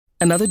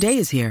Another day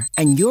is here,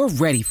 and you're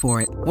ready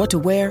for it. What to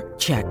wear?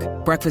 Check.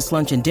 Breakfast,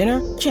 lunch, and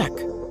dinner? Check.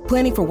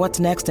 Planning for what's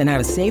next and how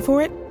to save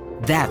for it?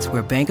 That's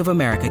where Bank of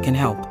America can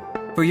help.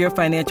 For your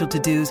financial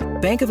to-dos,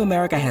 Bank of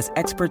America has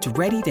experts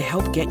ready to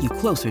help get you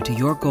closer to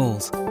your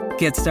goals.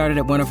 Get started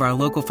at one of our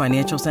local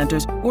financial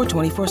centers or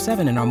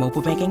 24/7 in our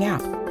mobile banking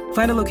app.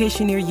 Find a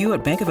location near you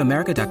at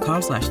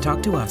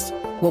bankofamerica.com/talktous.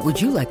 What would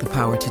you like the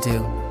power to do?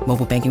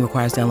 Mobile banking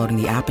requires downloading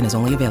the app and is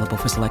only available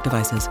for select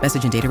devices.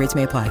 Message and data rates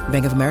may apply.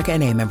 Bank of America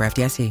N.A., member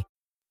FDIC.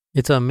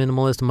 It's a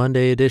Minimalist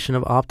Monday edition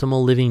of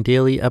Optimal Living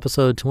Daily,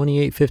 episode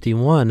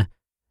 2851,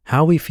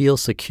 How We Feel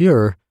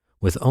Secure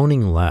with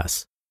Owning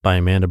Less, by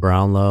Amanda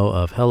Brownlow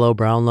of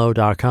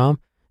HelloBrownlow.com,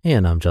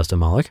 and I'm Justin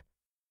Malik.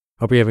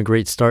 Hope you have a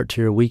great start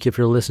to your week. If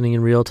you're listening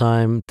in real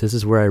time, this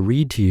is where I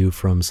read to you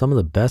from some of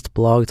the best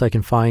blogs I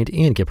can find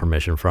and get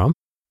permission from.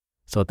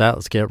 So with that,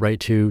 let's get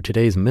right to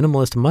today's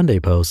Minimalist Monday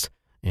post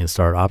and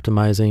start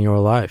optimizing your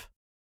life.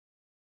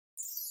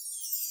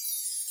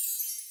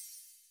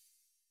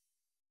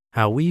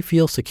 How We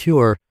Feel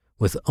Secure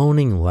with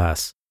Owning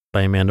Less,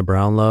 by Amanda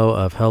Brownlow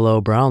of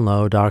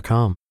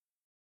HelloBrownlow.com.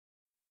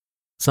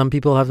 Some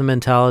people have the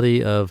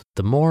mentality of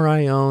the more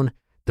I own,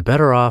 the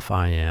better off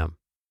I am.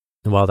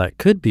 And while that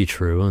could be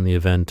true in the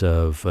event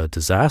of a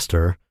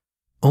disaster,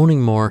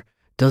 owning more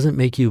doesn't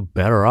make you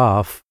better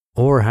off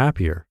or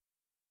happier.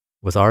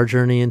 With our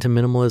journey into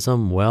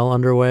minimalism well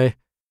underway,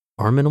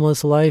 our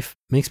minimalist life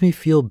makes me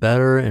feel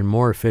better and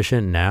more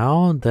efficient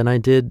now than I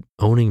did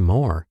owning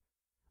more.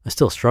 I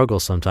still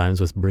struggle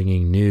sometimes with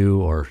bringing new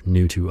or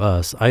new to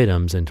us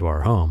items into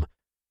our home.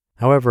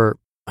 However,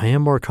 I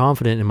am more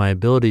confident in my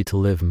ability to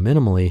live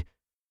minimally,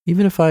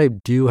 even if I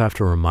do have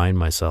to remind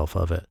myself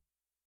of it.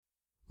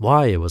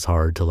 Why it was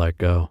hard to let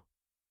go.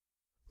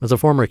 As a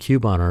former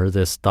couponer,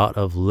 this thought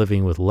of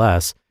living with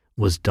less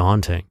was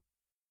daunting.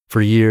 For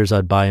years,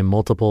 I'd buy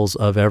multiples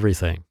of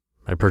everything.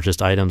 I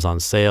purchased items on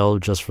sale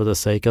just for the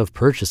sake of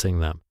purchasing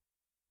them.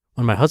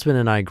 When my husband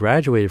and I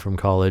graduated from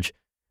college,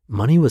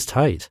 money was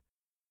tight.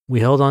 We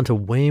held on to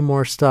way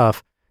more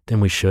stuff than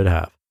we should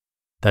have.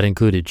 That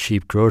included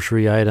cheap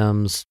grocery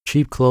items,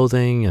 cheap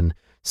clothing, and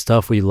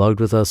stuff we lugged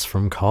with us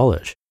from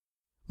college.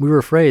 We were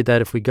afraid that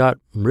if we got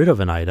rid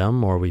of an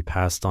item or we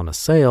passed on a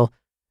sale,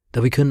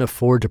 that we couldn't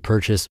afford to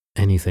purchase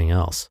anything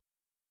else.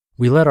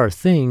 We let our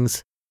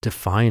things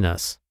define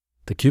us.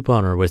 The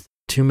couponer with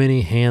too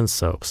many hand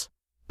soaps,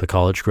 the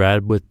college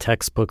grad with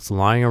textbooks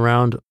lying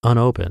around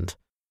unopened,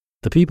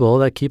 the people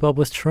that keep up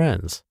with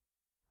trends.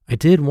 I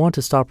did want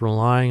to stop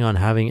relying on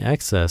having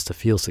excess to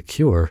feel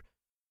secure.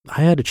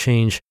 I had to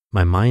change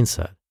my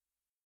mindset.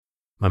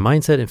 My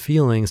mindset and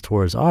feelings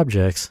towards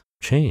objects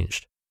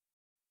changed.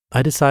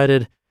 I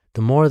decided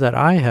the more that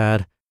I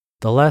had,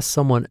 the less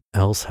someone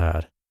else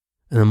had.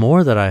 And the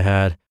more that I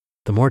had,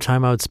 the more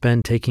time I would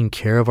spend taking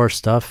care of our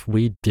stuff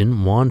we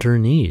didn't want or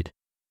need.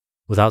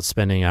 Without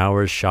spending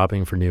hours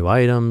shopping for new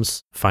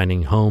items,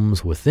 finding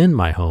homes within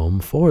my home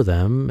for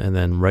them, and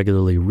then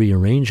regularly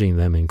rearranging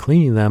them and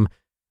cleaning them,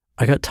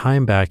 I got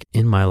time back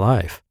in my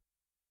life.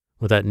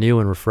 With that new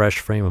and refreshed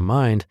frame of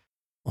mind,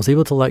 I was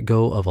able to let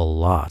go of a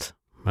lot.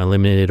 I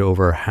eliminated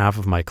over half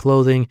of my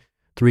clothing,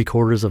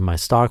 3/4 of my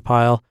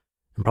stockpile,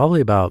 and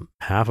probably about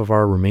half of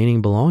our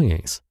remaining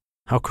belongings.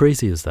 How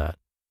crazy is that?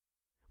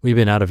 We've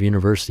been out of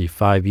university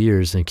 5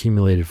 years and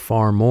accumulated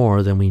far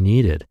more than we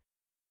needed.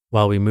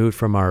 While we moved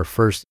from our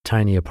first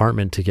tiny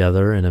apartment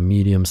together in a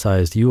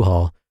medium-sized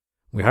U-Haul,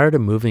 we hired a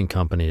moving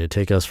company to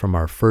take us from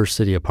our first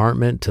city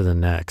apartment to the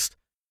next.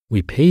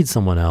 We paid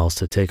someone else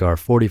to take our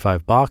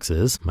 45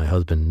 boxes, my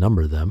husband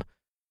numbered them,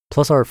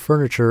 plus our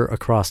furniture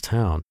across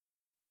town.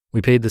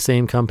 We paid the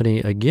same company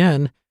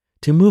again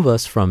to move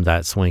us from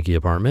that swanky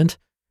apartment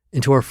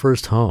into our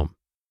first home.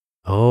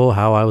 Oh,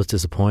 how I was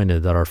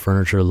disappointed that our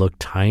furniture looked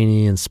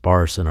tiny and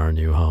sparse in our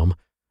new home.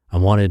 I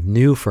wanted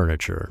new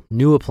furniture,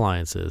 new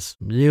appliances,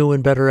 new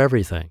and better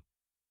everything.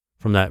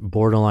 From that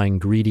borderline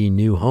greedy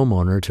new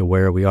homeowner to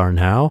where we are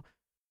now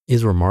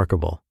is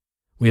remarkable.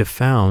 We have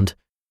found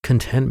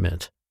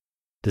contentment.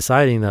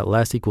 Deciding that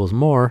less equals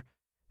more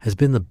has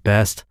been the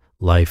best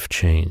life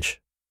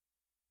change.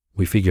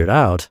 We figured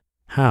out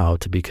how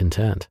to be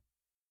content.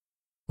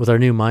 With our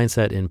new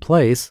mindset in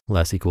place,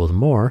 less equals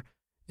more,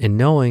 and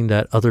knowing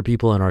that other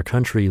people in our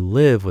country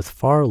live with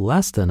far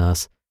less than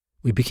us,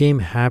 we became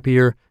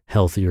happier,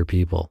 healthier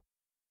people.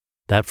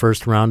 That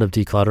first round of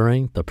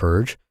decluttering, the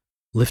purge,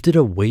 lifted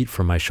a weight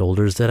from my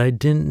shoulders that I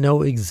didn't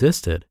know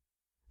existed.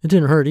 It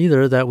didn't hurt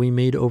either that we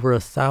made over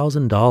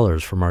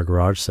 $1,000 from our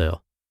garage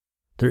sale.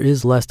 There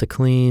is less to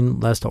clean,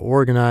 less to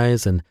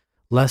organize, and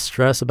less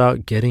stress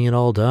about getting it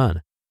all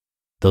done.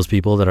 Those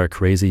people that are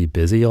crazy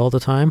busy all the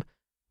time,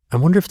 I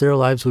wonder if their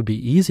lives would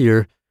be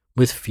easier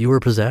with fewer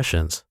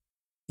possessions.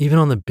 Even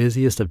on the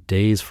busiest of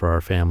days for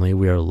our family,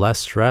 we are less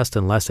stressed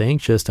and less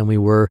anxious than we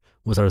were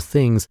with our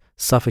things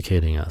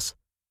suffocating us.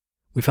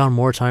 We found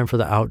more time for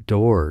the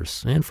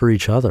outdoors and for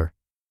each other.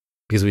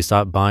 Because we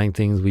stopped buying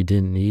things we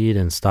didn't need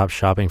and stopped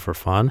shopping for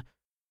fun,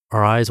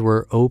 our eyes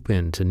were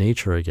open to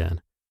nature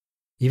again.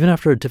 Even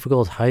after a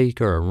difficult hike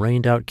or a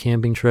rained out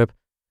camping trip,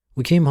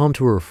 We came home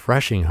to a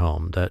refreshing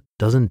home that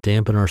doesn't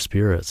dampen our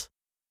spirits.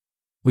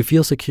 We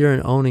feel secure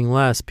in owning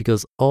less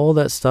because all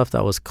that stuff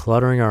that was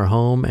cluttering our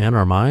home and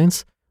our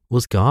minds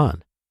was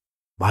gone.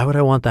 Why would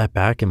I want that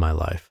back in my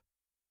life?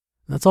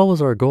 That's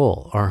always our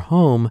goal. Our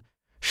home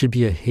should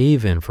be a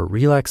haven for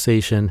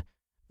relaxation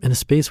and a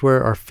space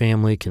where our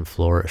family can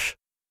flourish.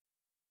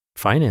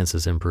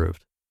 Finances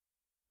improved.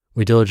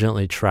 We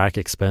diligently track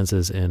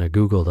expenses in a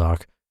Google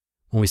Doc.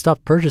 When we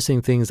stopped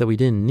purchasing things that we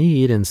didn't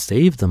need and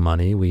saved the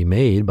money we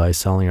made by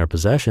selling our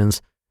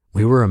possessions,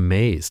 we were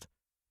amazed.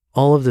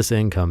 All of this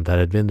income that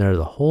had been there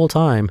the whole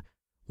time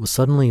was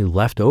suddenly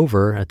left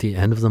over at the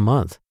end of the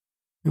month.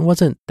 It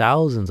wasn't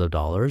thousands of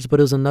dollars, but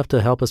it was enough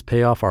to help us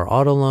pay off our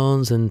auto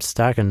loans and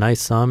stack a nice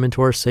sum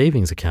into our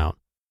savings account.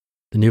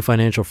 The new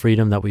financial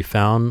freedom that we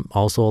found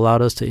also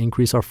allowed us to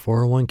increase our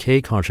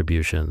 401k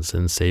contributions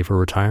and save for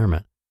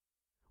retirement.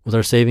 With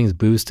our savings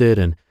boosted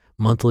and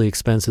monthly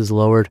expenses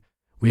lowered,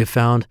 we have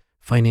found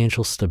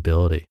financial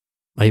stability.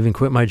 I even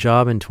quit my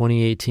job in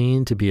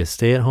 2018 to be a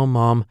stay-at-home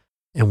mom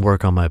and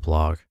work on my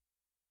blog.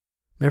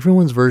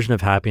 Everyone's version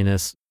of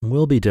happiness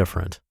will be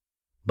different.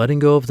 Letting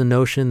go of the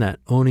notion that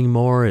owning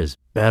more is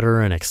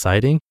better and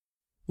exciting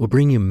will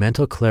bring you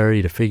mental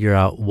clarity to figure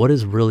out what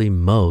is really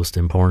most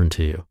important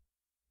to you.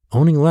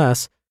 Owning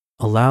less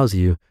allows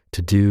you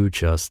to do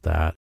just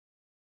that.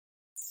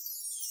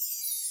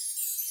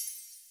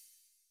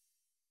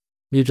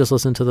 You just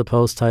listened to the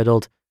post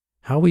titled,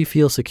 How We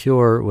Feel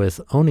Secure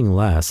with Owning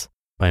Less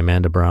by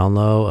Amanda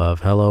Brownlow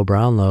of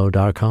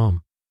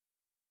HelloBrownlow.com.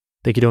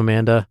 Thank you to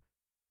Amanda.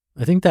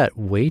 I think that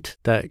weight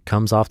that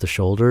comes off the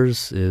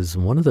shoulders is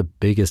one of the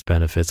biggest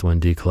benefits when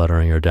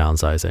decluttering or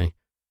downsizing.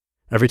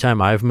 Every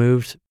time I've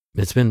moved,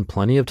 it's been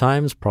plenty of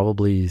times,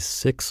 probably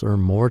 6 or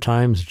more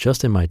times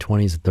just in my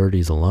 20s and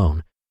 30s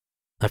alone.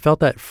 I felt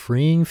that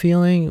freeing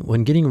feeling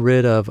when getting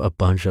rid of a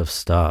bunch of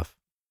stuff.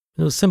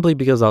 It was simply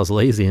because I was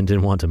lazy and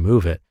didn't want to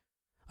move it.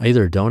 I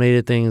either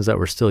donated things that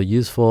were still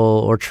useful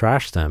or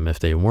trashed them if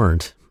they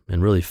weren't,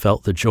 and really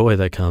felt the joy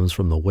that comes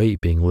from the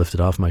weight being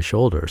lifted off my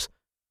shoulders.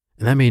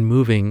 And that made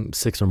moving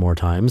 6 or more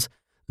times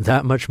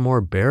that much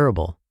more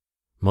bearable.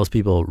 Most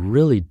people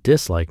really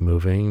dislike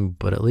moving,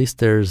 but at least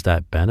there's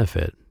that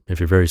benefit if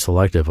you're very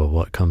selective of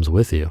what comes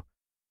with you.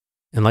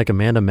 And like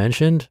Amanda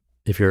mentioned,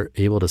 if you're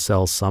able to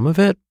sell some of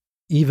it,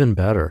 even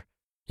better.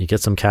 You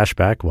get some cash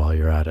back while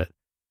you're at it.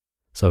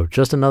 So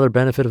just another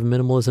benefit of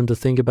minimalism to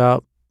think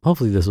about.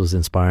 Hopefully this was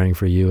inspiring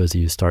for you as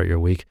you start your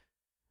week.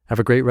 Have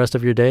a great rest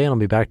of your day, and I'll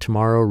be back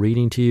tomorrow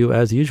reading to you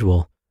as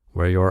usual,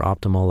 where your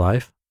optimal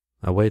life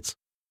awaits.